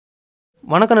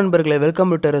வணக்கம் நண்பர்களே,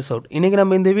 welcome to terraceout. இன்னைக்கு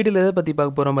நம்ம இந்த வீடியோல எதை பத்தி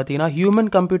பார்க்க போறோம் பாத்தீங்கன்னா human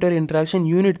computer interaction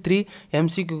unit 3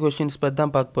 MCQ questions பத்தி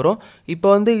தான் பார்க்க போறோம்.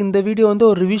 இப்போ இந்த வீடியோ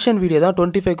ஒரு ரிவிஷன் வீடியோ தான்.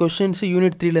 25 क्वेश्चंस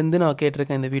யூனிட் 3 ல இருந்து நான்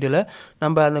கேட்டிருக்கேன் இந்த வீடியோல.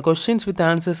 நம்ம அந்த क्वेश्चंस வித்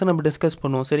ஆன்சர்ஸ் நம்ம டிஸ்கஸ்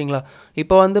பண்ணுவோம், சரிங்களா?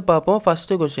 இப்போ பாப்போம்.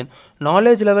 First question.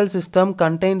 knowledge level system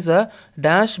contains a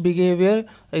dash behavior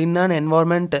in an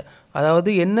environment. அதாவது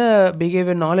என்ன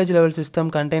behaviour knowledge level system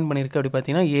contain பண்ணியிருக்கு அப்படி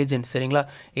பார்த்தீங்கன்னா ஏஜென்ட், சரிங்களா?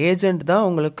 ஏஜென்ட் தான்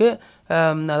உங்களுக்கு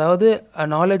அதாவது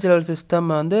நாலேஜ் லெவல் சிஸ்டம்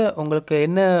உங்களுக்கு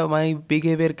என்ன மாதிரி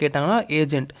பிஹேவியர் கேட்டாங்கன்னா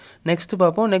ஏஜென்ட். நெக்ஸ்ட்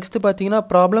பார்ப்போம். நெக்ஸ்ட் பார்த்தீங்கன்னா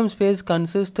problem space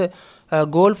consist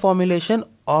goal formulation,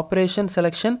 operation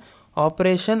selection,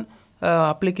 operation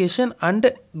application and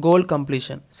goal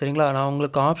completion, சரிங்களா? நான்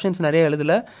உங்களுக்கு ஆப்ஷன்ஸ் நிறைய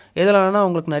எழுதலை. எதனாலனா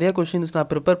உங்களுக்கு நிறைய கொஷின்ஸ் நான்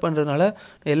ப்ரிப்பேர் பண்ணுறதுனால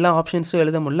எல்லா ஆப்ஷன்ஸும்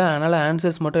எழுத முடியல. அதனால்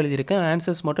ஆன்சர்ஸ் மட்டும் எழுதியிருக்கேன்.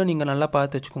 ஆன்சர்ஸ் மட்டும் நீங்கள் நல்லா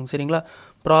பார்த்து வச்சுக்கோங்க, சரிங்களா?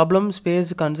 Problem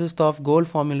space consist of goal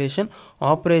formulation,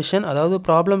 operation, அதாவது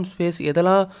ப்ராப்ளம் ஸ்பேஸ்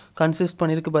எதெல்லாம் கன்சிஸ்ட்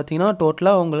பண்ணியிருக்கு பார்த்தீங்கன்னா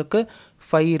டோட்டலாக உங்களுக்கு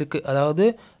 5 இருக்குது. அதாவது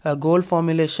கோல்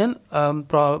ஃபார்முலேஷன்,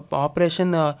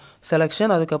 ஆப்ரேஷன்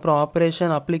செலெக்ஷன், அதுக்கப்புறம்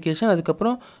ஆப்ரேஷன் அப்ளிகேஷன்,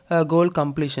 அதுக்கப்புறம் கோல்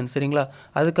கம்ப்ளீஷன், சரிங்களா?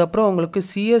 அதுக்கப்புறம் உங்களுக்கு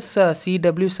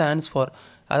CSCW ஸ்டாண்ட்ஸ் ஃபார்,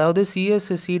 அதாவது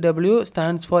CSCW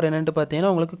ஸ்டாண்ட்ஸ் ஃபார் என்னென்னு பார்த்தீங்கன்னா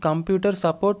உங்களுக்கு கம்ப்யூட்டர்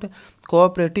சப்போர்ட்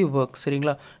கோஆப்ரேட்டிவ் ஒர்க்,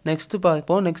 சரிங்களா? நெக்ஸ்ட்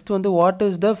பார்ப்போம். Next what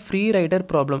is the free rider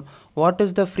problem. What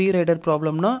is the free rider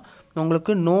ப்ராப்ளம்னா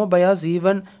உங்களுக்கு no bias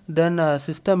even then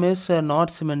system is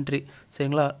not symmetry,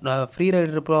 சரிங்களா? Free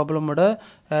rider ப்ராப்ளமோட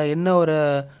என்ன ஒரு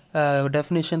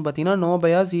டெஃபினேஷன் பார்த்தீங்கன்னா no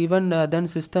bias even then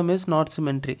system is not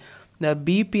symmetry.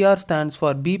 BPR stands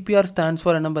for, BPR stands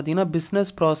for என்ன பார்த்தீங்கன்னா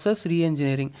business process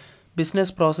ரீஎன்ஜினியரிங்,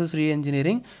 business process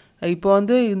ரீஎன்ஜினியரிங். இப்போ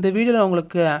இந்த வீடியோவில்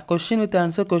உங்களுக்கு கொஷின் வித்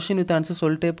ஆன்சர்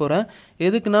சொல்லிட்டே போகிறேன்.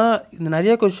 எதுக்குன்னா இந்த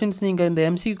நிறைய கொஷின்ஸ் நீங்கள் இந்த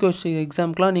MCQ கொஷின்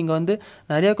எக்ஸாம்க்கெலாம் நீங்கள்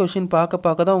நிறையா கொஷின்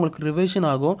பார்க்க தான் உங்களுக்கு ரிவிஷன்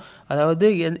ஆகும். அதாவது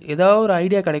ஏதாவது ஒரு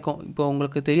ஐடியா கிடைக்கும். இப்போ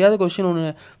உங்களுக்கு தெரியாத கொஷின் ஒன்று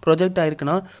ப்ரொஜெக்ட்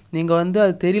ஆகிருக்குன்னா நீங்கள்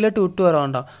அது தெரியலட்டு விட்டு வர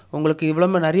வேண்டாம். உங்களுக்கு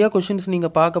இவ்வளோ நிறையா கொஷின்ஸ்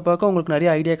நீங்கள் பார்க்க உங்களுக்கு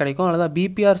நிறைய ஐடியா கிடைக்கும். அதனால் தான்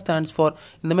BPR ஸ்டாண்ட்ஸ் ஃபார்,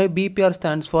 இந்தமாதிரி BPR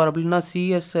ஸ்டாண்ட்ஸ் ஃபார் அப்படின்னா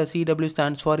CSCW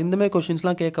ஸ்டாண்ட்ஸ் ஃபார், இந்தமாதிரி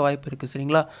கொஷின்ஸ்லாம் கேட்க வாய்ப்பு இருக்குது,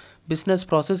 சரிங்களா? Business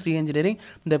process re-engineering.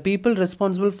 The people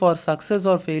responsible for success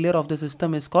or failure of the system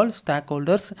is called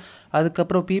stakeholders.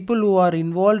 அதுக்கப்புறம் people who are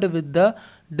involved with the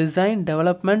design,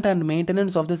 development and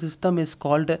maintenance of the system is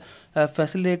called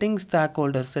facilitating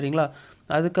stakeholders, சரிங்களா?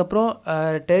 அதுக்கப்புறம்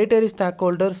territory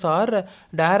stakeholders are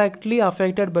directly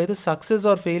affected by the success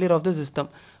or failure of the system.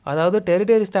 அதாவது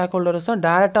territory stock holders தான்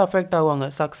டைரெக்டாக affect ஆகுவாங்க.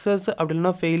 Success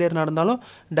அப்படின்னா failure நடந்தாலும்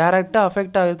டைரெக்டாக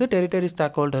affect ஆகுது territory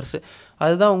stock holders.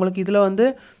 அதுதான் உங்களுக்கு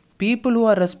இதில் people who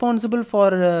are responsible for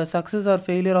success or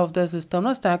failure of the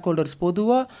systemனா stock holders.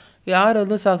 பொதுவாக யார்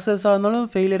சக்ஸஸாக இருந்தாலும்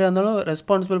ஃபெயிலியராக இருந்தாலும்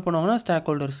ரெஸ்பான்சிபிள் பண்ணுவாங்கன்னா ஸ்டாக்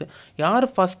ஹோல்டர்ஸ். யார்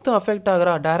ஃபஸ்ட்டு அஃபெக்ட்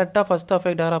ஆகிறா, டேரெக்டாக ஃபஸ்ட்டு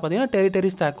அஃபெக்ட் ஆகிறா பார்த்தீங்கன்னா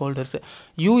territory stock holders.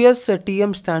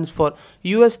 USTM stands for,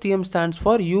 USTM stands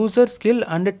for user skill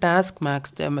and task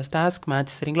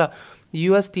match, சரிங்களா?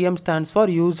 USTM stands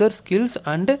for user skills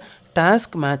and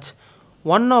task match.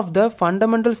 One of the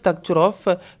fundamental structure of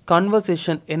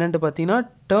conversation என்னென்னு பார்த்தீங்கன்னா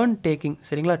turn taking,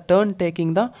 சரிங்களா? Turn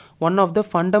taking தான் one of the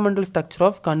fundamental structure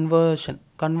of conversation,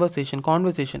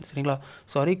 சரிங்களா?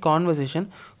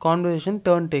 Conversation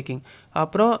turn taking.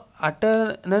 அப்புறம்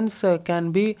அட்டர்னன்ஸ் can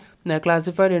be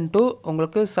classified into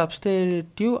உங்களுக்கு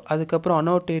சப்ஸ்டேட்டிவ், அதுக்கப்புறம்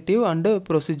அனோட்டேட்டிவ் and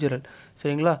procedural,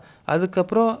 சரிங்களா?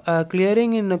 அதுக்கப்புறம்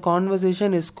clearing in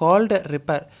conversation is called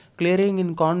repair. Clearing in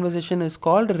conversation is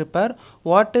called repair.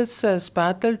 What is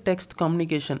spatial text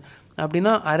communication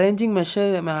அப்படின்னா arranging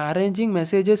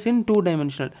messages in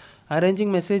 2-dimensional.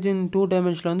 arranging message in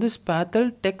 2-dimensional spatial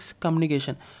text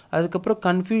communication. அதுக்கப்புறம்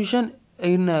confusion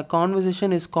in conversation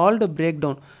is called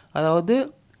breakdown. அதாவது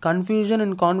confusion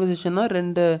in conversationனா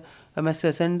ரெண்டு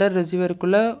centre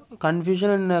ரிசீவருக்குள்ளே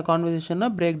confusion and கான்வர்சேஷன்னா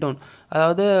break down,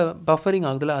 அதாவது buffering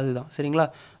ஆகுதுல, அதுதான், சரிங்களா?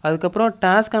 அதுக்கப்புறம்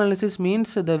task analysis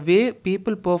means த வே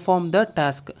people perform த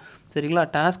task, சரிங்களா?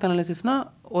 Task அனாலிசிஸ்னால்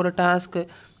ஒரு task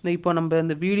இப்போ நம்ம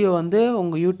இந்த வீடியோ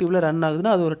உங்கள் யூடியூப்பில் ரன்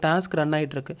ஆகுதுன்னா அது ஒரு டாஸ்க் ரன்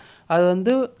ஆகிட்டுருக்கு.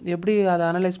 அது எப்படி அதை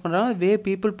அனலைஸ் பண்ணுறாங்க, வே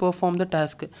பீப்புள் பெர்ஃபார்ம் த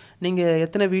டாஸ்க்கு. நீங்கள்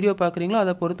எத்தனை வீடியோ பார்க்குறீங்களோ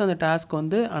அதை பொறுத்து அந்த டாஸ்க்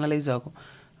அனலைஸ் ஆகும்.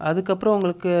 அதுக்கப்புறம்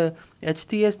உங்களுக்கு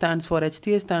HTA stands for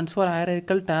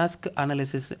ஹையரார்க்கிக்கல் task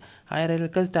analysis.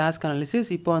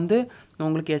 இப்போ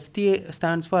உங்களுக்கு HTA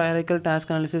stands for ஹையரார்க்கிக்கல்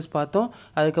task analysis பார்த்தோம்.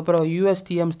 அதுக்கப்புறம்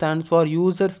USTM stands for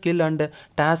user skill and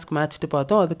task matched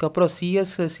பார்த்தோம். அதுக்கப்புறம்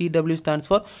CSCW stands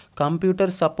for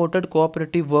computer supported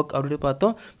cooperative work அப்படின்ட்டு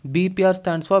பார்த்தோம். BPR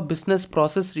stands for business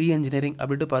process ரீஎன்ஜினியரிங்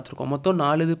அப்படின்ட்டு பார்த்துருக்கோம். மொத்தம்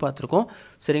 4 இது பார்த்துருக்கோம்,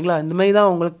 சரிங்களா? இந்தமாதிரி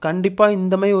தான் உங்களுக்கு கண்டிப்பாக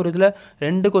இந்தமாதிரி ஒரு இதில்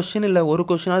 2 கொஸ்டின் இல்லை ஒரு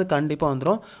கொஸ்டினாவது கண்டிப்பாக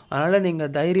வந்துடும். அதனால்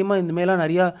நீங்கள் தைரியமாக இந்தமாதிரிலாம்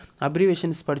நிறையா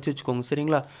அப்ரிவேஷன்ஸ் படித்து வச்சுக்கோங்க,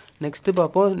 சரிங்களா? நெக்ஸ்ட்டு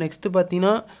பார்ப்போம். நெக்ஸ்ட்டு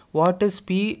பார்த்தீங்கன்னா what is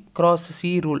P cross C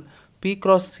rule. P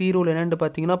cross C rule என்னன்னு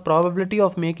பார்த்தீங்கன்னா probability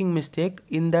of making mistake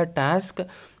in the task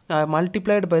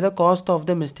multiplied by the cost of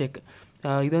the mistake.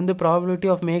 இது வந்து probability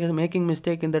of making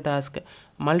mistake in the task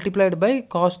multiplied by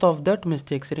cost of that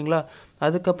mistake. சரிங்களா?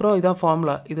 அதுக்கப்புறம் இதான்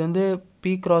formula. இது வந்து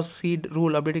P cross C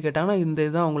rule அப்படி கேட்டாங்கன்னா இந்த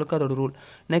இதுதான் உங்களுக்கு அதோட ரூல்.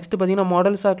 நெக்ஸ்ட் பார்த்தீங்கன்னா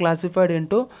models R classified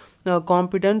into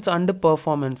competence and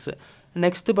performance.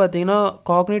 Next பார்த்தீங்கன்னா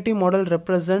cognitive model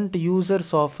represent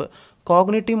users of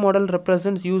cognitive model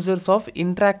represents users of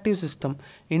interactive system.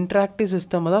 interactive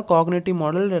system தான் cognitive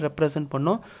model represent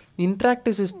பண்ணும்.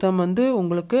 interactive system வந்து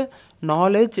உங்களுக்கு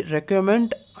knowledge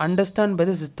requirement understand by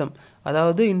the system.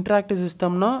 அதாவது interactive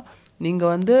systemனா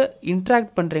நீங்கள் வந்து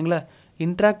interact பண்ணுறீங்களா,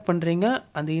 interact பண்ணுறீங்க,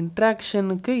 அந்த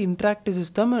இன்ட்ராக்ஷனுக்கு interactive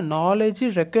system knowledge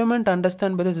requirement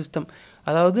understand by the system.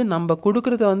 அதாவது நம்ம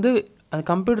கொடுக்குறத வந்து அந்த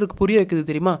கம்ப்யூட்டருக்கு புரிய வைக்குது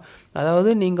தெரியுமா. அதாவது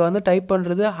நீங்கள் வந்து டைப்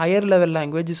பண்ணுறது ஹையர் லெவல்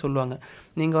லாங்குவேஜ் சொல்லுவாங்க.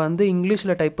 நீங்கள் வந்து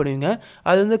இங்கிலீஷில் டைப் பண்ணுவீங்க,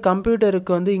 அது வந்து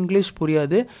கம்ப்யூட்டருக்கு வந்து இங்கிலீஷ்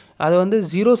புரியாது. அதை வந்து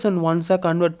ஜீரோஸ் அண்ட் ஒன்ஸாக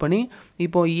கன்வெர்ட் பண்ணி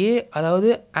இப்போது அதாவது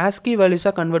ஆஸ்கி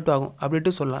வேல்யூஸாக கன்வெர்ட் ஆகும்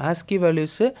அப்படின்ட்டு சொல்லலாம்.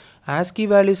 ஆஸ்கி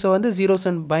வேல்யூஸை வந்து ஜீரோஸ்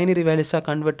அண்ட் பைனரி வேல்யூஸாக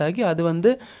கன்வெர்ட் ஆகி அது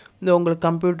வந்து இந்த உங்களுக்கு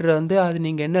கம்ப்யூட்டர் வந்து அது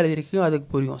நீங்கள் என்ன எழுதிருக்கீங்களோ அதுக்கு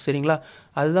புரியும். சரிங்களா?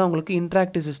 அதுதான் உங்களுக்கு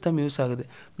இன்ட்ராக்டிவ் சிஸ்டம் யூஸ் ஆகுது.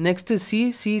 Next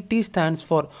CCT stands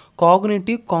for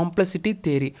cognitive complexity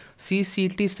theory.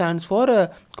 CCT stands for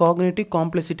cognitive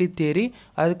complexity theory.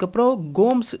 அதுக்கப்புறம்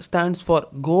Gomez stands for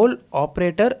goal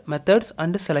operator methods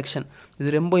and selection.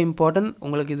 இது ரொம்ப இம்பார்ட்டன்ட்,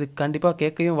 உங்களுக்கு இது கண்டிப்பாக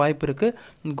கேட்கவும் வாய்ப்பு இருக்குது.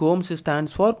 கோம்ஸ்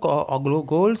ஸ்டாண்ட்ஸ் ஃபார்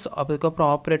கோல்ஸ்,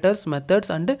 அதுக்கப்புறம் ஆப்ரேட்டர்ஸ்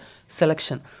மெத்தட்ஸ் அண்டு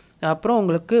செலெக்ஷன். அப்புறம்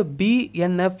உங்களுக்கு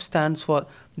BNF stands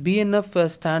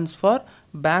for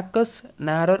Bacchus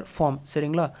நேரர் form.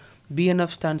 சரிங்களா?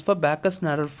 BNF stands for Bacchus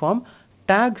நேரர் form.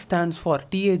 TAG stands for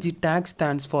TAG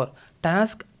stands for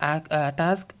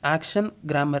task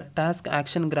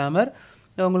action grammar.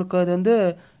 உங்களுக்கு அது வந்து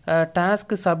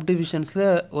டாஸ்க் சப்டிவிஷன்ஸில்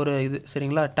ஒரு இது.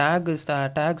 சரிங்களா?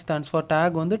 டேக் ஸ்டாண்ட்ஸ் ஃபார்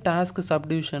டேக் வந்து டாஸ்க்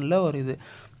சப்டிவிஷனில் ஒரு இது.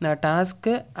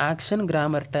 Task action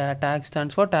grammar. Take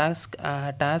stands for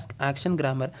task action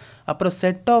grammar. அப்புறம்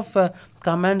set of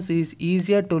commands is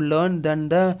easier to learn then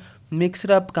the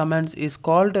mixed up commands is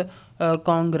called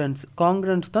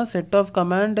காங்க்ரன்ஸ் தான் set of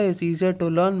command is easier to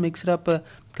learn mixed up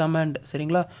command.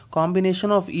 சரிங்களா?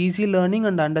 Combination of easy learning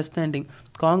and understanding.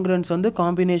 காங்க்ரன்ஸ் வந்து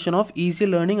combination of easy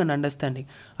learning and understanding.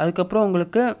 அதுக்கப்புறம்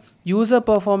உங்களுக்கு user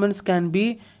performance can be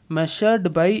measured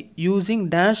by using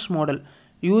dash model.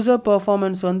 User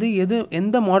performance வந்து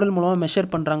எந்த model மூலமாக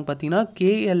measure பண்ணுறாங்க பார்த்தீங்கன்னா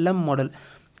KLM model.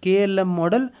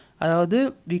 அதாவது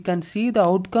we can see the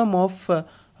outcome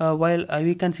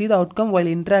while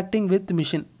interacting with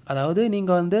machine. அதாவது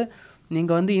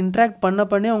நீங்கள் வந்து இன்ட்ராக்ட்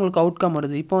பண்ணே உங்களுக்கு அவுட்கம்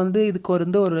வருது. இப்போ வந்து இதுக்கு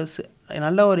ஒரு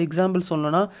நல்ல ஒரு எக்ஸாம்பிள்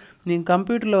சொல்லணும்னா, நீங்கள்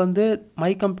கம்ப்யூட்டரில் வந்து மை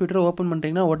கம்ப்யூட்டரை ஓப்பன்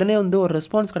பண்ணுறீங்கன்னா உடனே வந்து ஒரு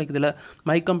ரெஸ்பான்ஸ் கிடைக்குதுல்ல.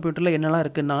 மை கம்ப்யூட்டரில் என்னெல்லாம்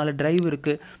இருக்குது, 4 ட்ரைவ்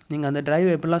இருக்குது. நீங்கள் அந்த ட்ரைவ்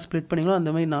எப்படிலாம் ஸ்ப்ளிட் பண்ணிங்களோ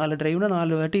அந்த மாதிரி 4 ட்ரைவ்னா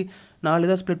 4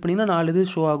 இதாக ஸ்ப்ளிட் பண்ணிங்கன்னா 4 இது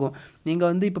ஷோ ஆகும். நீங்கள்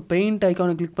வந்து இப்போ பெயிண்ட்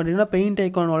ஐக்கானை கிளிக் பண்ணுறீங்கன்னா பெயிண்ட்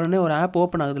ஐக்கான் உடனே ஒரு ஆப்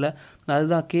ஓப்பன் ஆகுதுல்ல,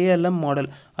 அதுதான் KLM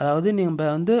மாடல். அதாவது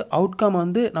நீங்கள் வந்து அவுட்கம்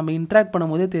வந்து நம்ம இன்ட்ராக்ட்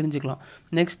பண்ணும் போதே தெரிஞ்சுக்கலாம்.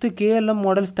 Next KLM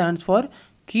model stands for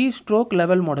key stroke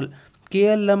level model.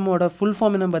 KLMோட full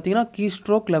form என்ன பார்த்தீங்கன்னா கீ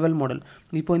ஸ்ட்ரோக் லெவல் மாடல்.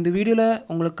 இப்போ இந்த வீடியோவில்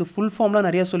உங்களுக்கு ஃபுல் ஃபார்ம்லாம்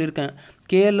நிறையா சொல்லியிருக்கேன்.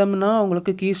 KLMனா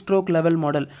உங்களுக்கு கீ ஸ்ட்ரோக் லெவல்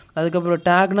மாடல். அதுக்கப்புறம்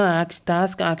டேக்னா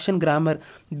டாஸ்க் ஆக்ஷன் கிராமர்.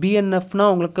 BNFனா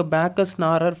உங்களுக்கு பேக்கஸ்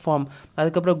நாரர் ஃபார்ம்.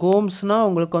 அதுக்கப்புறம் கோம்ஸ்னா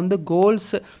உங்களுக்கு வந்து goals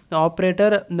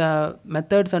operator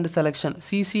methods and selection.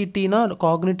 CCTனா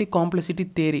cognitive complexity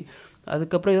theory.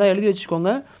 அதுக்கப்புறம் இதெல்லாம் எழுதி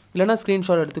வச்சுக்கோங்க, இல்லைனா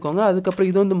ஸ்க்ரீன்ஷாட் எடுத்துக்கோங்க.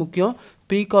 அதுக்கப்புறம் இது வந்து முக்கியம்.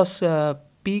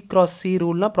 P cross C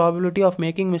rule probability of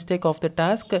making mistake of the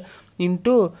task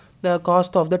into the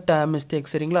cost of the mistake.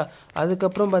 சரிங்களா?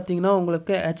 அதுக்கப்புறம் பார்த்தீங்கன்னா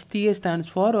உங்களுக்கு HCI stands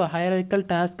for hierarchical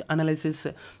task analysis.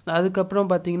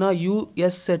 அதுக்கப்புறம் பார்த்தீங்கன்னா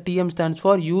USTM stands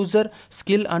for user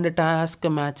skill and task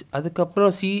match.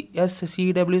 அதுக்கப்புறம்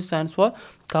CSCW stands for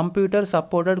computer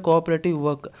supported cooperative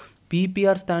work.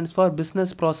 PPR stands for business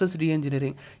process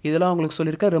re-engineering. இதெல்லாம் உங்களுக்கு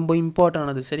சொல்லியிருக்கேன், ரொம்ப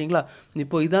இம்பார்ட்டன்டானது. சரிங்களா?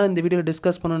 இப்போ இதான் இந்த வீடியோவில்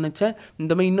டிஸ்கஸ் பண்ணணும்னு நினச்சேன்.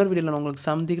 இந்த மாதிரி இன்னொரு வீடியோவில் நான் உங்களுக்கு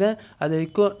சந்திக்கிறேன். அது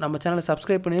வரைக்கும் நம்ம சேனலை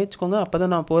சப்ஸ்கிரைப் பண்ணி வச்சுக்கோங்க. அப்போ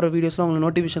தான் நான் போகிற வீடியோஸ்லாம் உங்களுக்கு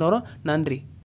நோட்டிஃபிகேஷன் வரும். நன்றி.